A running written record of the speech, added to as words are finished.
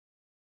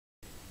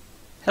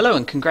Hello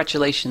and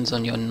congratulations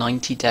on your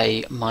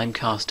 90-day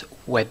Mimecast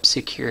web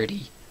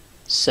security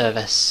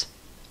service.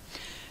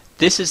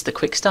 This is the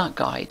quick start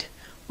guide.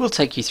 We'll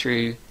take you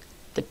through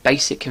the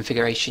basic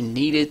configuration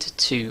needed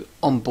to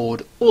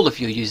onboard all of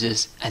your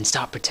users and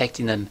start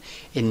protecting them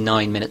in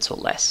 9 minutes or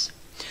less.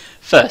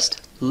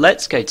 First,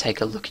 let's go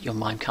take a look at your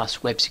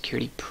Mimecast web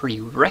security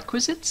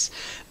prerequisites.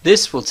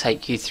 This will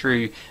take you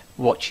through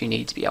what you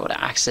need to be able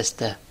to access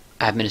the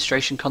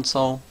administration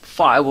console,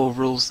 firewall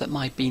rules that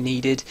might be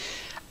needed,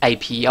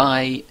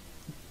 API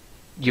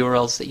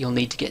URLs that you'll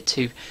need to get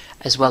to,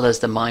 as well as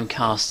the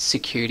Mimecast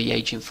security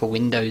agent for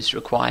Windows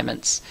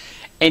requirements.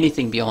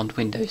 Anything beyond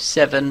Windows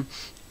 7,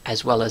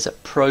 as well as a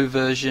Pro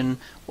version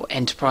or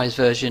Enterprise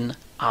version,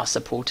 are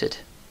supported.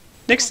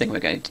 Next thing we're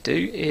going to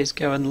do is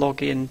go and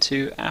log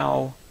into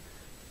our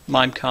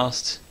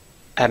Mimecast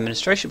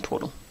administration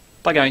portal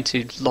by going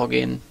to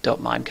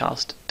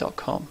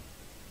login.mimecast.com.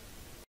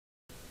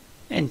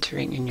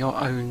 Entering in your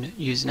own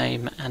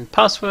username and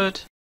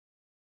password.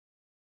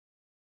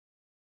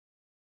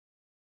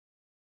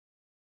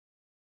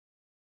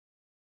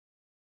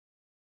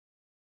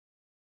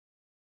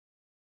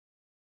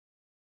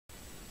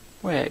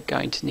 We're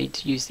going to need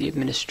to use the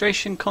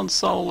administration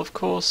console, of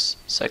course,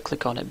 so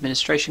click on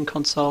Administration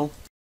Console.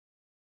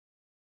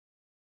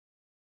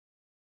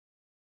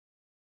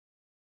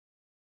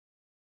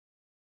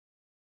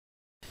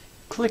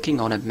 Clicking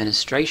on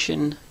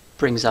Administration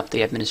brings up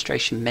the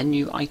administration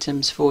menu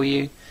items for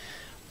you.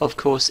 Of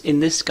course, in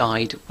this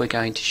guide, we're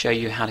going to show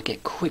you how to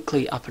get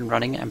quickly up and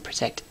running and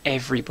protect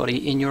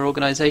everybody in your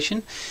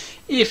organization.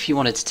 If you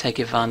wanted to take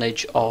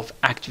advantage of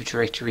Active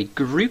Directory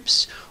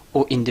groups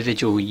or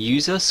individual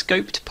user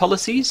scoped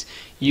policies,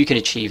 you can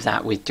achieve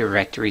that with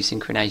directory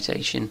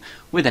synchronization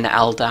with an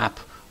LDAP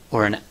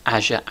or an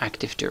Azure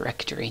Active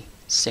Directory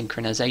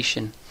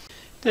synchronization.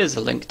 There's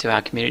a link to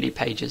our community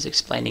pages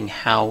explaining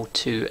how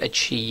to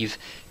achieve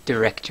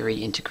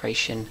directory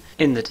integration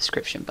in the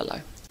description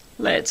below.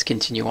 Let's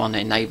continue on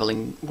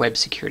enabling web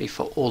security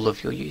for all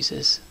of your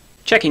users.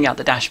 Checking out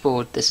the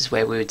dashboard, this is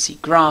where we would see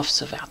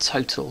graphs of our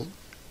total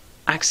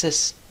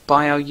access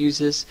by our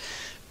users,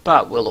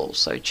 but we'll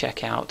also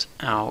check out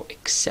our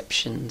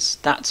exceptions.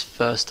 That's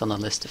first on the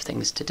list of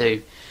things to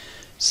do.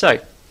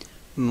 So,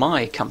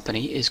 my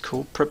company is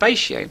called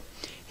Probatio.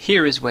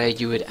 Here is where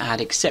you would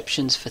add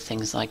exceptions for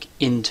things like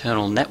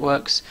internal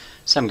networks.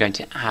 So I'm going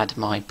to add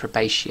my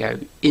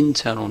Probatio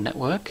internal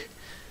network.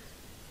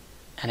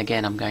 And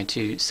again, I'm going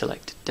to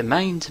select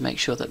domain to make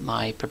sure that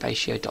my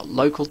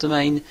probatio.local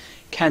domain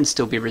can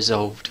still be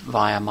resolved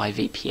via my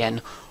VPN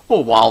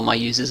or while my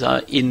users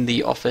are in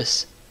the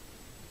office.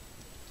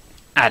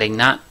 Adding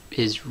that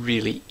is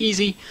really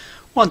easy.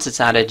 Once it's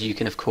added, you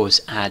can of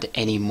course add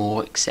any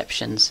more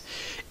exceptions.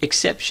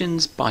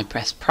 Exceptions, by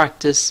best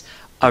practice,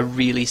 are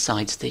really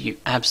sites that you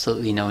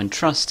absolutely know and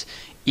trust,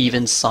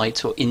 even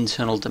sites or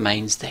internal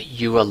domains that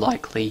you are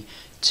likely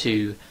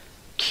to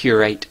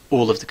curate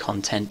all of the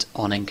content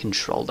on and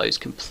control those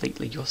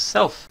completely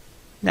yourself.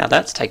 Now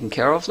that's taken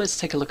care of, let's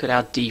take a look at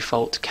our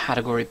default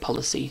category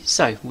policy.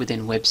 So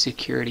within web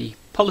security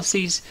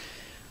policies,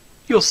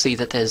 you'll see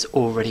that there's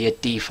already a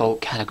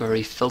default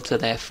category filter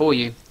there for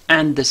you,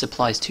 and this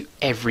applies to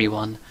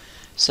everyone.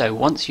 So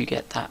once you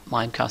get that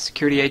Mimecast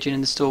security agent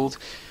installed,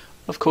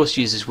 of course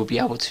users will be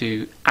able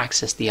to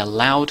access the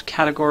allowed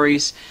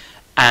categories,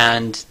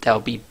 and they'll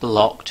be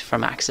blocked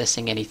from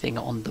accessing anything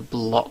on the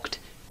blocked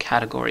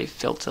category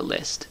filter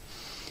list.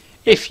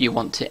 If you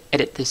want to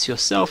edit this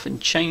yourself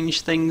and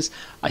change things,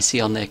 I see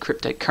on there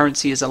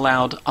cryptocurrency is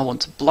allowed. I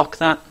want to block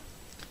that.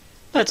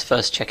 Let's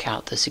first check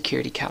out the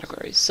security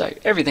categories. So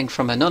everything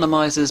from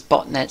anonymizers,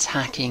 botnets,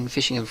 hacking,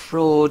 phishing and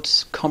fraud,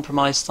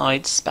 compromised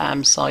sites,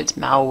 spam sites,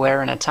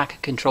 malware and attacker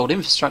controlled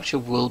infrastructure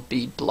will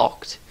be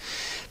blocked.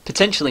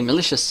 Potentially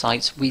malicious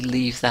sites, we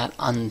leave that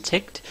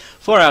unticked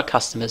for our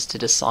customers to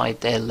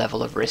decide their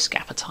level of risk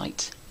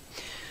appetite.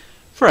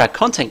 For our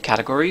content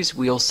categories,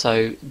 we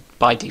also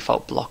by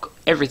default block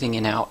everything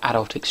in our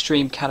adult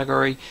extreme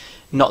category,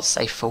 not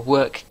safe for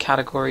work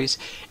categories.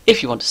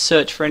 If you want to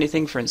search for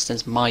anything, for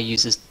instance, my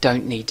users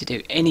don't need to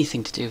do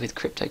anything to do with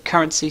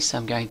cryptocurrency, so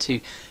I'm going to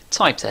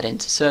type that in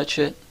to search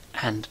it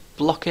and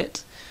block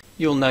it.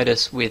 You'll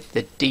notice with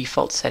the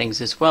default settings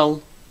as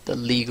well, the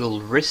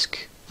legal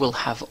risk will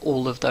have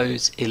all of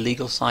those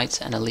illegal sites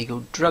and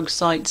illegal drug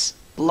sites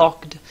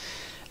blocked,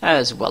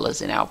 as well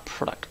as in our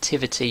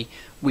productivity,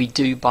 we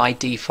do by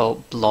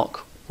default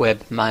block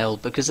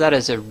webmail because that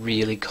is a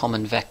really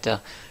common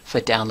vector for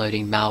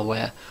downloading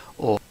malware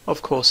or,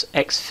 of course,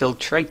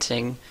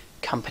 exfiltrating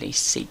company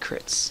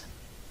secrets.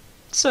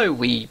 So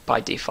we,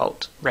 by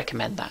default,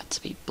 recommend that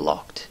to be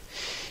blocked.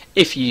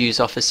 If you use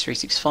Office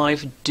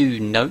 365, do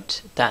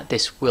note that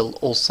this will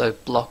also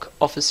block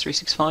Office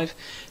 365,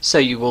 so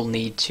you will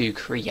need to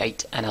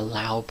create an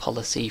allow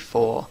policy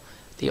for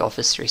the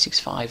Office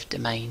 365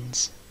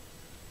 domains.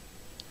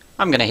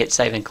 I'm going to hit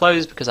save and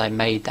close because I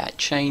made that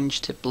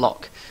change to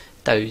block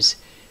those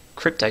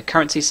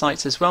cryptocurrency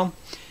sites as well.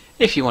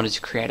 If you wanted to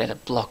create a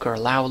block or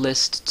allow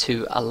list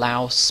to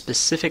allow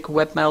specific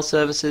webmail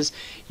services,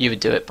 you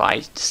would do it by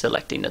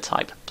selecting the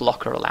type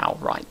block or allow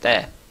right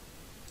there.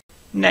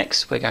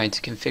 Next, we're going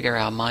to configure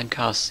our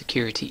Mimecast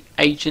security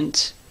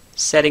agent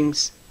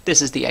settings.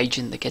 This is the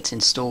agent that gets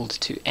installed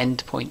to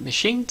endpoint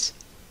machines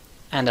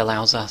and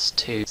allows us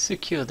to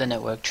secure the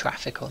network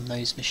traffic on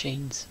those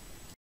machines.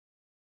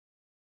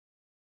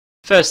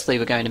 Firstly,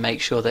 we're going to make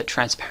sure that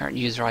transparent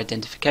user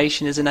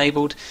identification is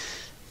enabled.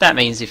 That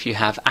means if you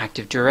have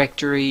Active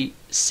Directory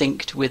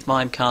synced with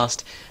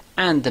Mimecast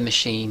and the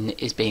machine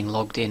is being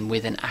logged in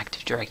with an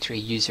Active Directory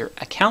user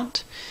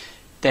account,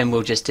 then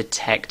we'll just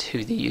detect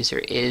who the user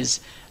is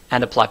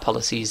and apply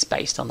policies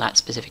based on that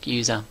specific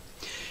user.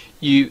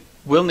 You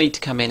will need to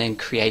come in and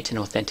create an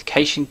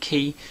authentication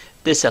key.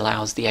 This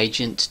allows the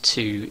agent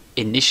to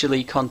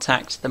initially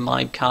contact the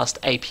Mimecast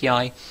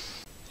API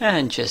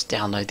and just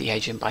download the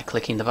agent by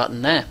clicking the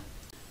button there.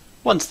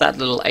 Once that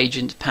little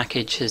agent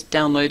package has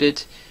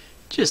downloaded,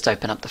 just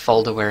open up the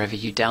folder wherever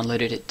you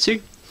downloaded it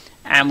to,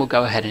 and we'll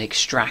go ahead and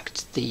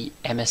extract the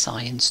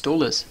MSI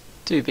installers.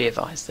 Do be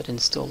advised that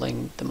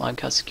installing the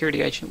Mimecast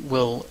security agent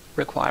will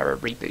require a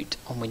reboot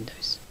on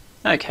Windows.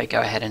 Okay,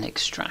 go ahead and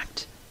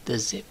extract the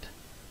zip.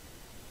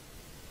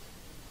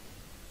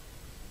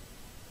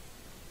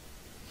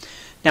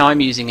 Now I'm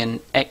using an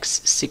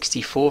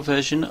x64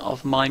 version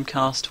of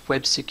Mimecast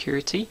Web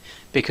Security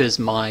because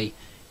my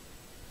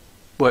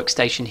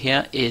workstation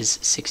here is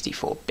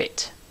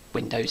 64-bit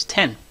Windows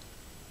 10.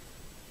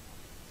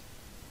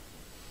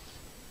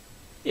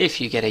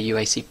 If you get a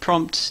UAC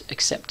prompt,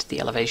 accept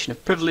the elevation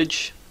of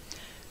privilege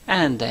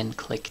and then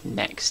click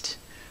Next.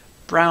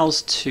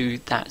 Browse to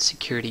that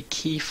security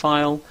key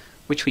file,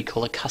 which we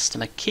call a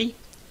customer key.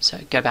 So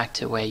go back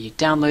to where you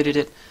downloaded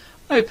it,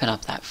 open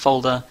up that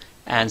folder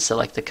and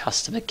select the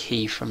customer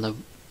key from the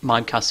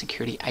Mimecast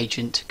security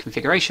agent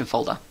configuration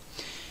folder.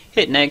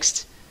 Hit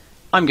Next.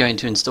 I'm going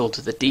to install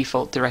to the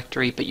default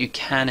directory, but you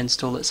can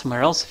install it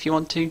somewhere else if you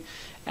want to,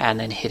 and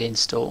then hit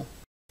Install.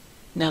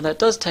 Now that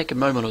does take a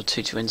moment or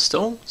two to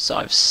install, so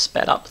I've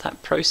sped up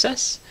that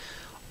process.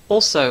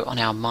 Also on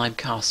our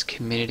Mimecast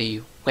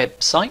community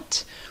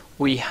website,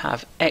 we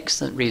have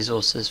excellent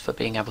resources for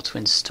being able to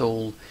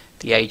install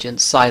the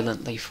agent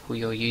silently for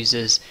your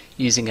users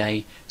using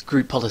a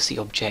group policy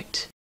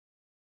object.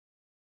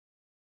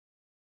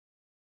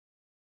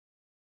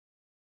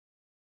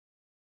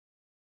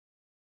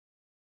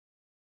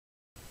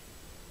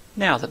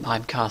 Now that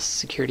Mimecast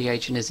security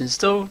agent is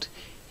installed,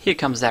 here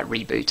comes that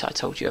reboot I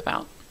told you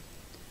about.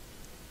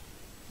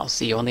 I'll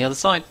see you on the other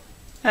side.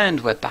 And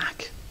we're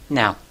back.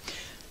 Now,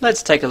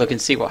 let's take a look and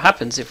see what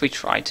happens if we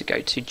try to go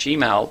to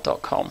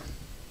gmail.com.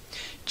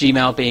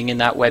 Gmail being in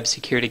that web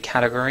security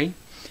category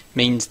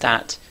means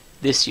that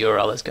this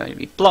URL is going to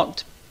be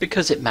blocked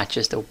because it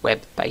matches the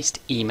web-based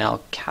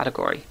email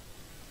category.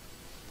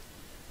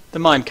 The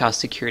Mimecast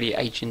security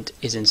agent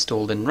is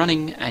installed and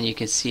running, and you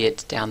can see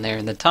it down there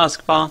in the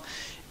taskbar.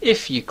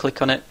 If you click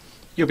on it,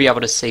 you'll be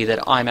able to see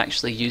that I'm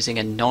actually using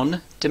a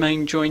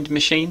non-domain joined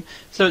machine,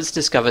 so it's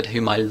discovered who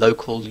my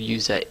local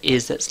user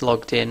is that's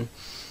logged in.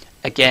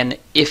 Again,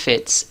 if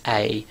it's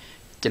a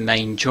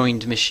domain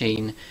joined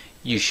machine,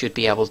 you should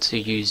be able to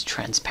use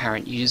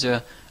transparent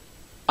user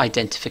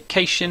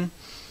identification,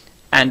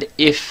 and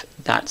if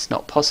that's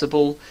not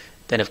possible,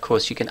 then of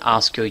course you can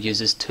ask your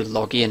users to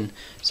log in.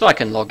 So I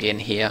can log in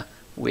here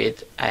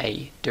with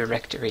a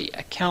directory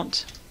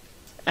account.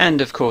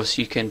 And of course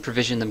you can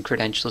provision them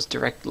credentials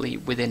directly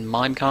within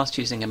Mimecast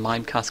using a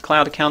Mimecast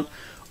cloud account,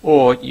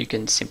 or you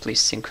can simply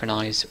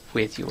synchronize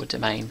with your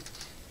domain.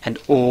 And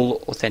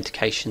all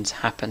authentications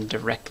happen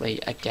directly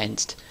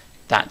against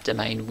that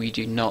domain. We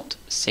do not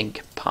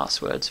sync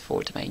passwords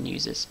for domain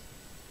users.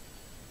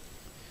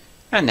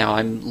 And now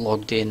I'm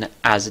logged in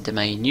as a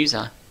domain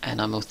user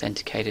and I'm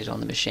authenticated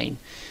on the machine.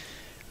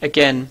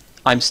 Again,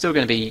 I'm still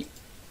going to be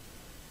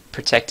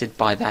protected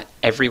by that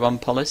everyone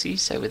policy,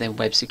 so within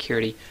web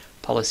security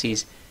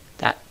policies,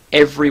 that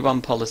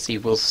everyone policy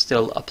will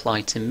still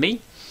apply to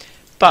me,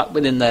 but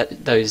within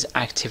those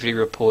activity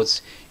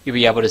reports you'll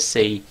be able to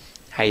see,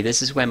 hey,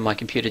 this is when my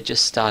computer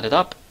just started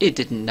up, it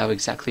didn't know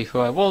exactly who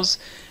I was,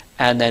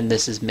 and then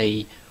this is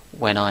me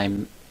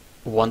when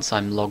once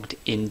I'm logged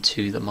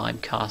into the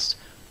Mimecast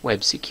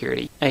web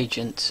security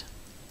agent.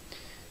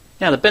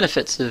 Now the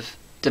benefits of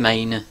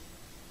domain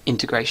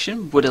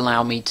integration would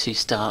allow me to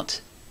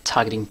start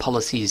targeting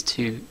policies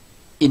to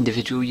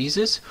individual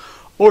users,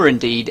 or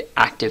indeed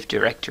Active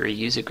Directory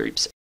user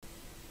groups.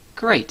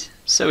 Great,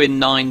 so in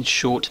 9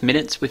 short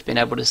minutes we've been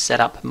able to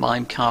set up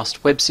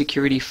Mimecast web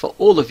security for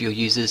all of your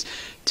users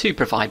to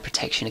provide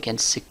protection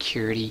against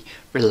security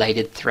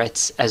related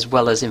threats as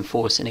well as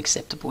enforce an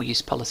acceptable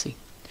use policy.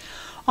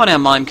 On our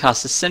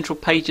Mimecast central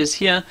pages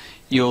here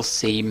you'll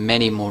see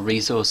many more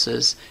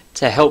resources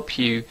to help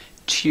you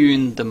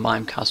tune the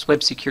Mimecast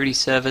web security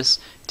service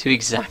to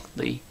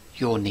exactly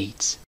your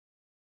needs.